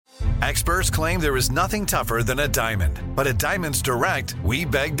Experts claim there is nothing tougher than a diamond. But at Diamonds Direct, we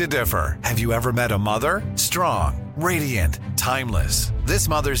beg to differ. Have you ever met a mother? Strong, radiant, timeless. This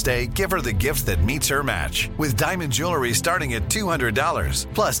Mother's Day, give her the gift that meets her match. With diamond jewelry starting at $200.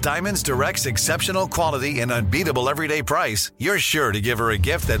 Plus Diamonds Direct's exceptional quality and unbeatable everyday price, you're sure to give her a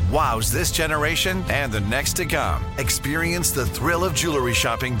gift that wows this generation and the next to come. Experience the thrill of jewelry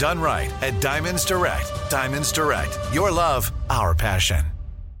shopping done right at Diamonds Direct. Diamonds Direct. Your love, our passion.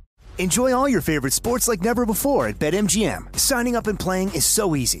 Enjoy all your favorite sports like never before at BetMGM. Signing up and playing is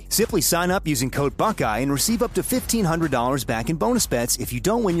so easy. Simply sign up using code Buckeye and receive up to $1,500 back in bonus bets if you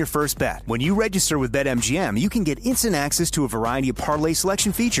don't win your first bet. When you register with BetMGM, you can get instant access to a variety of parlay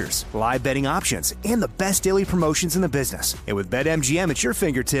selection features, live betting options, and the best daily promotions in the business. And with BetMGM at your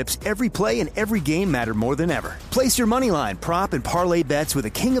fingertips, every play and every game matter more than ever. Place your moneyline, prop, and parlay bets with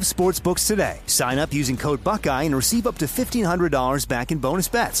the king of sportsbooks today. Sign up using code Buckeye and receive up to $1,500 back in bonus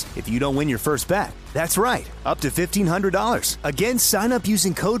bets if you don't win your first bet. That's right, up to $1,500. Again, sign up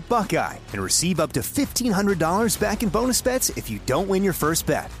using code Buckeye and receive up to $1,500 back in bonus bets if you don't win your first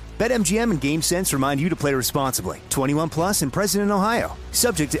bet. BetMGM and GameSense remind you to play responsibly. 21 plus and present in Ohio.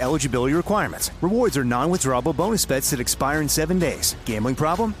 Subject to eligibility requirements. Rewards are non-withdrawable bonus bets that expire in 7 days. Gambling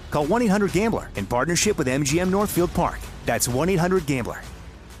problem? Call 1-800-GAMBLER in partnership with MGM Northfield Park. That's 1-800-GAMBLER.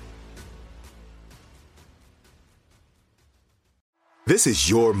 This is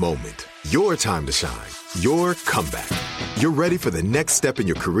your moment, your time to shine, your comeback. You're ready for the next step in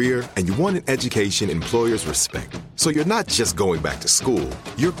your career, and you want an education employers respect. So you're not just going back to school,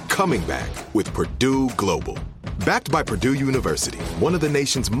 you're coming back with Purdue Global. Backed by Purdue University, one of the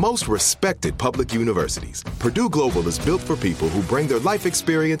nation's most respected public universities, Purdue Global is built for people who bring their life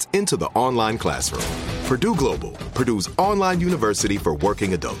experience into the online classroom. Purdue Global, Purdue's online university for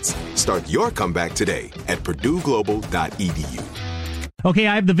working adults. Start your comeback today at purdueglobal.edu. Okay,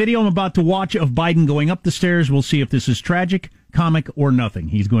 I have the video I'm about to watch of Biden going up the stairs. We'll see if this is tragic, comic, or nothing.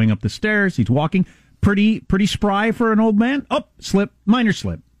 He's going up the stairs. He's walking. Pretty spry for an old man. Up, slip, minor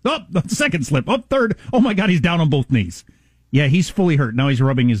slip. Up, second slip. Up, third. Oh, my God, he's down on both knees. Yeah, he's fully hurt. Now he's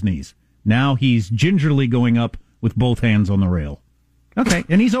rubbing his knees. Now he's gingerly going up with both hands on the rail. Okay,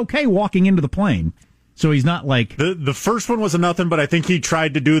 and he's okay walking into the plane. So he's not like... The first one was a nothing, but I think he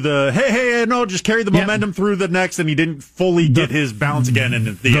tried to do the, hey, no, just carry the momentum through the next, and he didn't fully get his balance again. And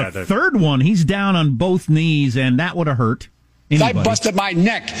the third one, he's down on both knees, and that would have hurt anybody. I busted my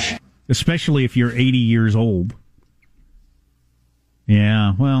neck. Especially if you're 80 years old.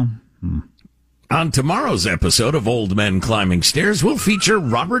 Yeah, well... On tomorrow's episode of Old Men Climbing Stairs, we'll feature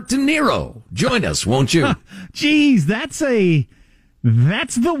Robert De Niro. Join us, won't you? Geez, that's the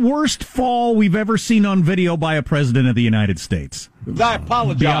worst fall we've ever seen on video by a president of the United States. I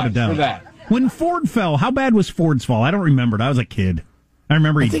apologize for that. When Ford fell, how bad was Ford's fall? I don't remember. I was a kid. I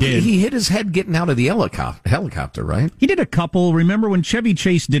remember He hit his head getting out of the helicopter, right? He did a couple. Remember when Chevy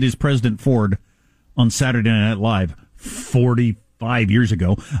Chase did his President Ford on Saturday Night Live 45 years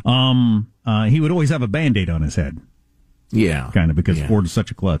ago? He would always have a Band-Aid on his head. Yeah. Kind of, because Ford is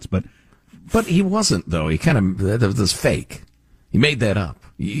such a klutz. But he wasn't, though. He that was fake. He made that up.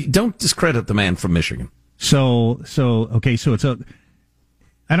 You don't discredit the man from Michigan. So it's I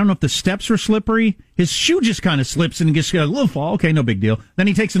don't know if the steps were slippery. His shoe just kind of slips and gets a little fall. Okay, no big deal. Then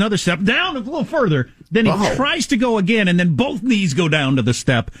he takes another step down a little further. Then he tries to go again, and then both knees go down to the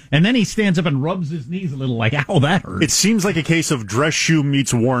step. And then he stands up and rubs his knees a little like, ow, that hurt. It seems like a case of dress shoe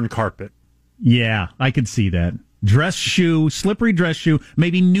meets worn carpet. Yeah, I could see that. Dress shoe, slippery dress shoe,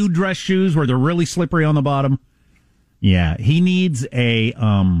 maybe new dress shoes where they're really slippery on the bottom. Yeah, he needs a,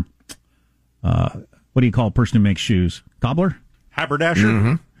 what do you call a person who makes shoes? Cobbler? Haberdasher?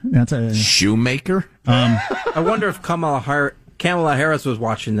 Mm-hmm. That's a shoemaker. I wonder if Kamala Harris was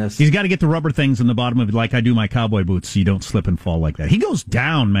watching this. He's got to get the rubber things in the bottom of it like I do my cowboy boots so you don't slip and fall like that. He goes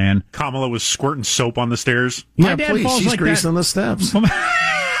down, man. Kamala was squirting soap on the stairs. Yeah, please, she's greasing the steps.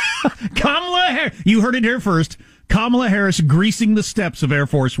 Kamala Harris, you heard it here first. Kamala Harris greasing the steps of Air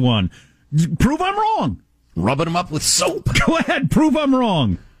Force One. Prove I'm wrong. Rubbing them up with soap. Go ahead, prove I'm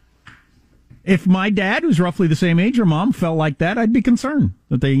wrong. If my dad, who's roughly the same age, or mom, fell like that, I'd be concerned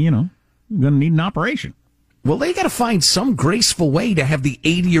that they, going to need an operation. Well, they got to find some graceful way to have the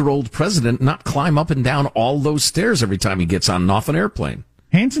 80-year-old president not climb up and down all those stairs every time he gets on and off an airplane.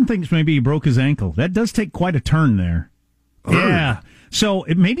 Hanson thinks maybe he broke his ankle. That does take quite a turn there. Yeah. So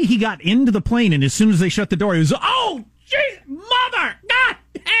maybe he got into the plane, and as soon as they shut the door, he was, oh, jeez, mother, God,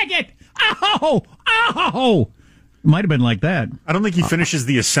 dang it. Oh! It might have been like that. I don't think he finishes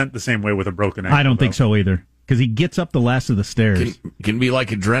the ascent the same way with a broken ankle. I don't think so either, because he gets up the last of the stairs. Can be like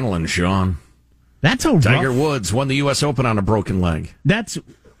adrenaline, Sean. That's a Tiger Woods won the U.S. Open on a broken leg. That's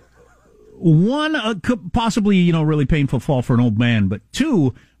one, could possibly, really painful fall for an old man, but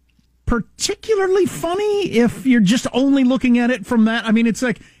two, particularly funny if you're just only looking at it from that. I mean, it's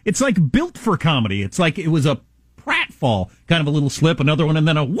like built for comedy. It's like it was a pratfall, kind of a little slip, another one, and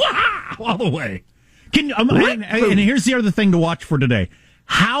then a wah all the way. And here's the other thing to watch for today.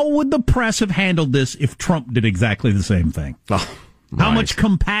 How would the press have handled this if Trump did exactly the same thing? Oh, How much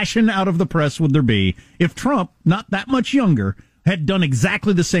compassion out of the press would there be if Trump, not that much younger, had done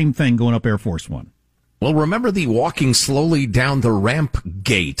exactly the same thing going up Air Force One? Well, remember the walking slowly down the ramp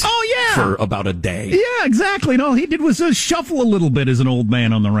gate? Oh, yeah. For about a day. Yeah, exactly. And all he did was shuffle a little bit as an old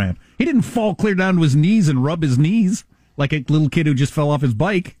man on the ramp. He didn't fall clear down to his knees and rub his knees like a little kid who just fell off his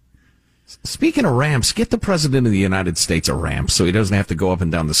bike. Speaking of ramps, get the President of the United States a ramp so he doesn't have to go up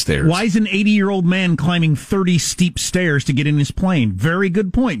and down the stairs. Why is an 80-year-old man climbing 30 steep stairs to get in his plane? Very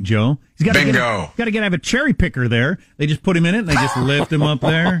good point, Joe. He's got to have a cherry picker there. They just put him in it and they just lift him up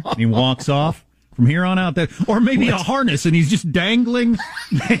there and he walks off. From here on out, or maybe a harness, and he's just dangling.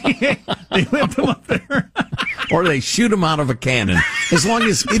 They lift him up there. Or they shoot him out of a cannon. As long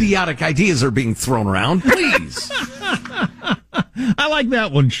as idiotic ideas are being thrown around, please. I like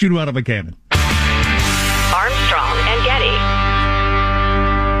that one. Shoot him out of a cannon. Armstrong and Getty.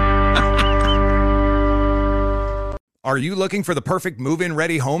 Are you looking for the perfect move-in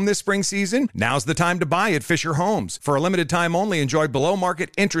ready home this spring season? Now's the time to buy at Fisher Homes. For a limited time only, enjoy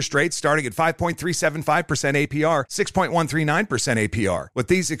below-market interest rates starting at 5.375% APR, 6.139% APR. With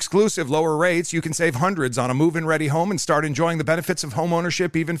these exclusive lower rates, you can save hundreds on a move-in ready home and start enjoying the benefits of home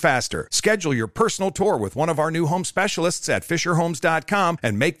ownership even faster. Schedule your personal tour with one of our new home specialists at FisherHomes.com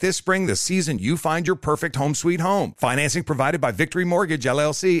and make this spring the season you find your perfect home sweet home. Financing provided by Victory Mortgage,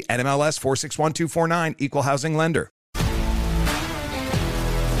 LLC, NMLS 461249, Equal Housing Lender.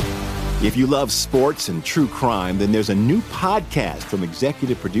 If you love sports and true crime, then there's a new podcast from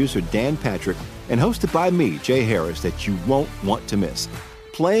executive producer Dan Patrick and hosted by me, Jay Harris, that you won't want to miss.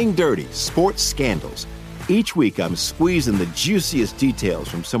 Playing Dirty: Sports Scandals. Each week, I'm squeezing the juiciest details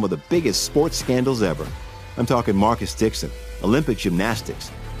from some of the biggest sports scandals ever. I'm talking Marcus Dixon, Olympic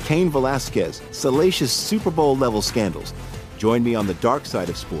gymnastics, Cain Velasquez, salacious Super Bowl-level scandals. Join me on the dark side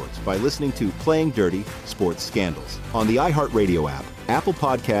of sports by listening to Playing Dirty: Sports Scandals on the iHeartRadio app, Apple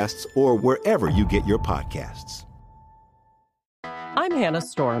Podcasts, or wherever you get your podcasts. I'm Hannah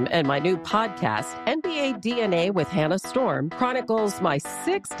Storm, and my new podcast, NBA DNA with Hannah Storm, chronicles my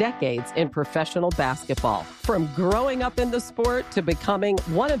 6 decades in professional basketball. From growing up in the sport to becoming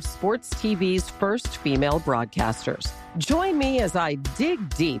one of sports TV's first female broadcasters. Join me as I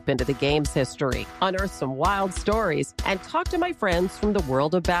dig deep into the game's history, unearth some wild stories, and talk to my friends from the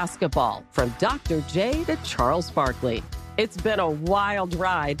world of basketball, from Dr. J to Charles Barkley. It's been a wild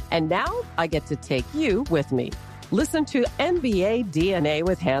ride, and now I get to take you with me. Listen to NBA DNA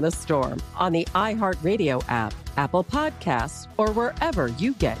with Hannah Storm on the iHeartRadio app, Apple Podcasts, or wherever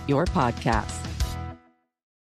you get your podcasts.